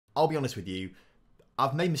I'll be honest with you,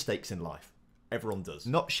 I've made mistakes in life. Everyone does.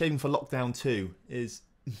 Not shaving for lockdown 2 is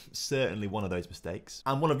certainly one of those mistakes.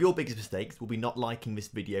 And one of your biggest mistakes will be not liking this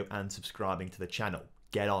video and subscribing to the channel.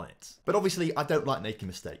 Get on it. But obviously, I don't like making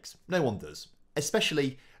mistakes. No one does.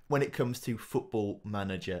 Especially when it comes to Football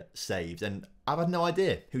Manager saves. And I've had no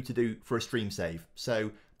idea who to do for a stream save.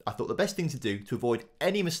 So I thought the best thing to do to avoid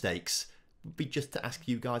any mistakes would be just to ask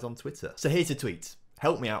you guys on Twitter. So here's a tweet.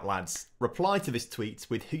 Help me out, lads. Reply to this tweet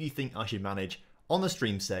with who you think I should manage on the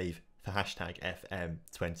stream save for hashtag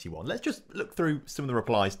FM21. Let's just look through some of the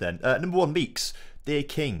replies then. Number 1, Meeks. Dear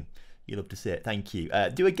King. You love to see it. Thank you.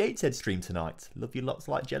 Do a Gateshead stream tonight. Love you lots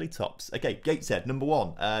like jelly tops. Okay, Gateshead. Number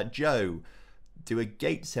 1. Joe. Do a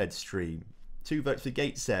Gateshead stream. 2 votes for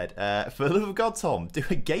Gateshead. For the love of God, Tom. Do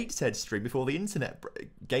a Gateshead stream before the internet.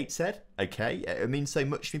 Gateshead? Okay. It means so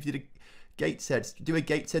much to me if you did a Gateshead. Do a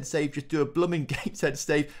Gateshead save. Just do a blooming Gateshead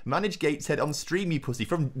save. Manage Gateshead on stream, you pussy.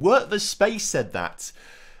 From Work the Space said that.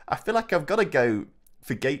 I feel like I've got to go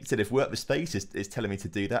for Gateshead if Work the Space is telling me to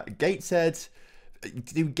do that. Gateshead,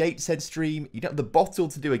 do Gateshead stream. You don't have the bottle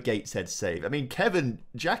to do a Gateshead save. I mean, Kevin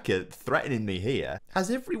Jacker threatening me here.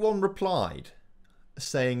 Has everyone replied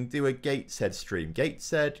saying do a Gateshead stream?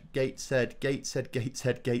 Gateshead, Gateshead, Gateshead,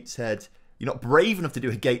 Gateshead, Gateshead. You're not brave enough to do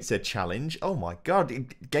a Gateshead challenge. Oh my God,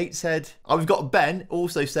 Gateshead. Oh, we've got Ben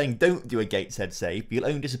also saying don't do a Gateshead save. You'll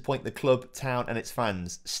only disappoint the club, town and its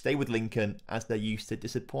fans. Stay with Lincoln as they're used to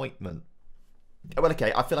disappointment. Well,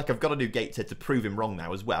 okay, I feel like I've got to do Gateshead to prove him wrong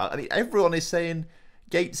now as well. I mean, everyone is saying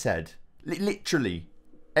Gateshead. Literally,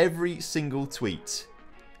 every single tweet.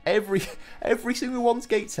 Every single one's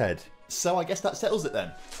Gateshead. So I guess that settles it then.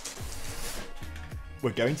 We're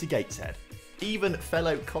going to Gateshead. Even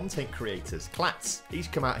fellow content creators, Klatz, he's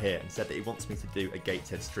come out here and said that he wants me to do a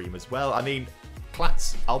Gateshead stream as well. I mean,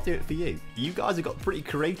 Klatz, I'll do it for you. You guys have got pretty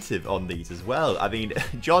creative on these as well. I mean,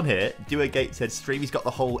 John here, do a Gateshead stream. He's got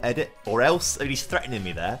the whole edit, or else, I mean, he's threatening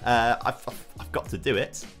me there. I've got to do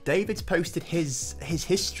it. David's posted his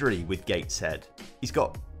history with Gateshead. He's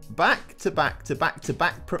got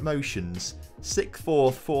back-to-back promotions, 6th,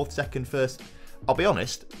 4th, 4th, 2nd, 1st. I'll be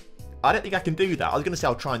honest, I don't think I can do that. I was going to say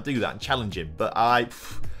I'll try and do that and challenge him, but I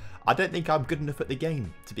don't think I'm good enough at the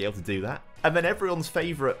game to be able to do that. And then everyone's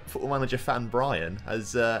favourite Football Manager fan, Brian,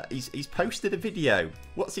 has he's posted a video.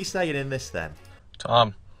 What's he saying in this then?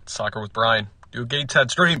 Tom, Soccer with Brian. Do a Gateshead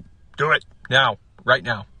stream. Do it now, right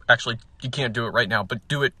now. Actually, you can't do it right now, but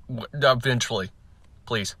do it eventually,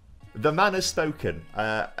 please. The man has spoken.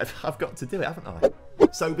 I've got to do it, haven't I?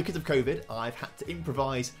 So because of COVID, I've had to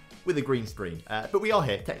improvise with a green screen. But we are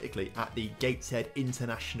here, technically, at the Gateshead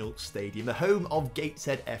International Stadium, the home of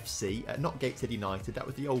Gateshead FC, not Gateshead United, that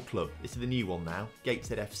was the old club. This is the new one now,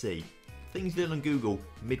 Gateshead FC. Things you learn on Google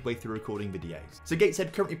midway through recording videos. So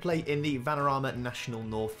Gateshead currently play in the Vanarama National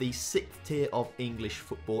North, the 6th tier of English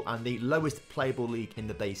football and the lowest playable league in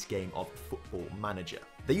the base game of Football Manager.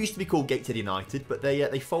 They used to be called Gateshead United, but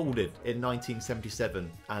they folded in 1977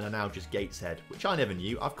 and are now just Gateshead, which I never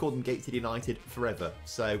knew. I've called them Gateshead United forever,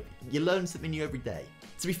 so you learn something new every day.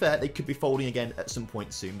 To be fair, they could be folding again at some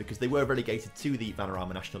point soon because they were relegated to the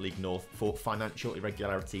Vanarama National League North for financial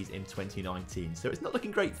irregularities in 2019, so it's not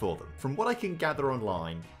looking great for them. From what I can gather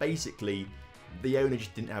online, basically, the owner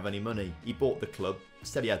just didn't have any money. He bought the club,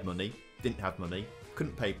 said he had money, didn't have money,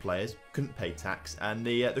 couldn't pay players, couldn't pay tax, and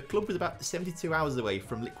the club was about 72 hours away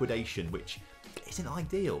from liquidation, which isn't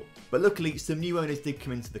ideal. But luckily, some new owners did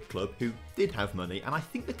come into the club who did have money, and I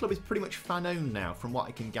think the club is pretty much fan-owned now, from what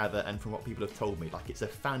I can gather and from what people have told me. Like, it's a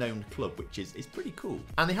fan-owned club, which is pretty cool.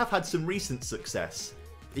 And they have had some recent success,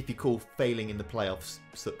 if you call failing in the playoffs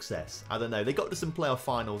success. I don't know. They got to some playoff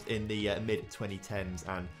finals in the mid-2010s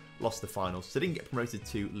and lost the finals, so they didn't get promoted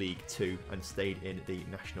to League 2 and stayed in the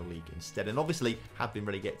National League instead, and obviously have been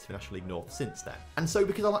relegated to the National League North since then. And so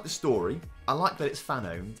because I like the story, I like that it's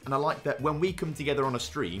fan-owned, and I like that when we come together on a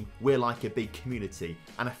stream, we're like a big community,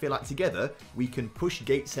 and I feel like together we can push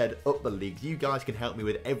Gateshead up the leagues. You guys can help me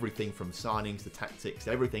with everything from signings to tactics,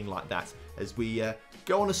 everything like that, as we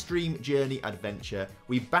go on a stream journey adventure.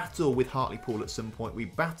 We battle with Hartlepool at some point, we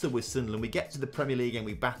battle with Sunderland, we get to the Premier League and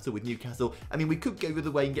we battle with Newcastle. I mean, we could go the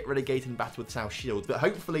other way and get relegated and battle with South Shields, but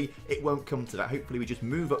hopefully it won't come to that. Hopefully we just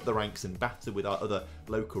move up the ranks and battle with our other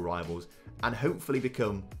local rivals, and hopefully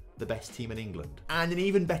become the best team in England. And in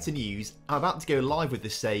even better news, I'm about to go live with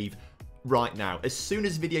this save right now. As soon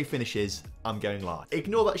as the video finishes, I'm going live.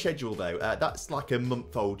 Ignore that schedule though. That's like a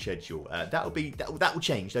month-old schedule. That will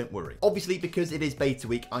change, don't worry. Obviously, because it is beta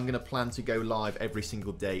week, I'm going to plan to go live every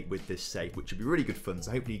single day with this save, which will be really good fun.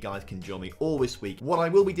 So hopefully you guys can join me all this week. What I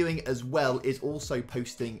will be doing as well is also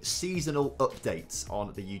posting seasonal updates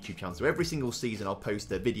on the YouTube channel. So every single season, I'll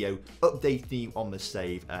post a video updating you on the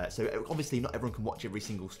save. So obviously not everyone can watch every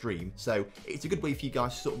single stream. So it's a good way for you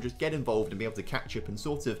guys to sort of just get involved and be able to catch up and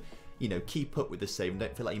sort of, you know, keep up with the save and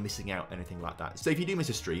don't feel like you're missing out, anything like that. So if you do miss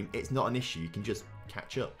a stream, it's not an issue. You can just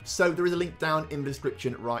catch up. So there is a link down in the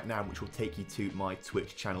description right now which will take you to my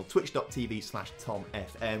Twitch channel,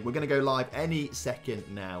 twitch.tv/TomFM. We're going to go live any second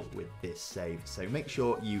now with this save, so make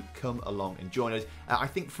sure you come along and join us. I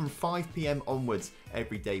think from 5 PM onwards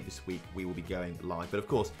every day this week we will be going live, but of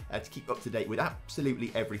course to keep up to date with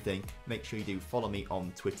absolutely everything, make sure you do follow me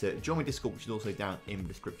on Twitter, join my Discord which is also down in the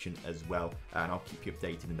description as well, and I'll keep you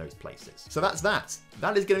updated in those places. So that's that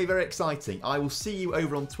is going to be very exciting. I will see you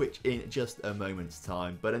over on Twitch in just a moment's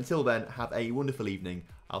time, but until then, have a wonderful evening.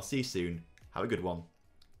 I'll see you soon. Have a good one.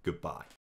 Goodbye.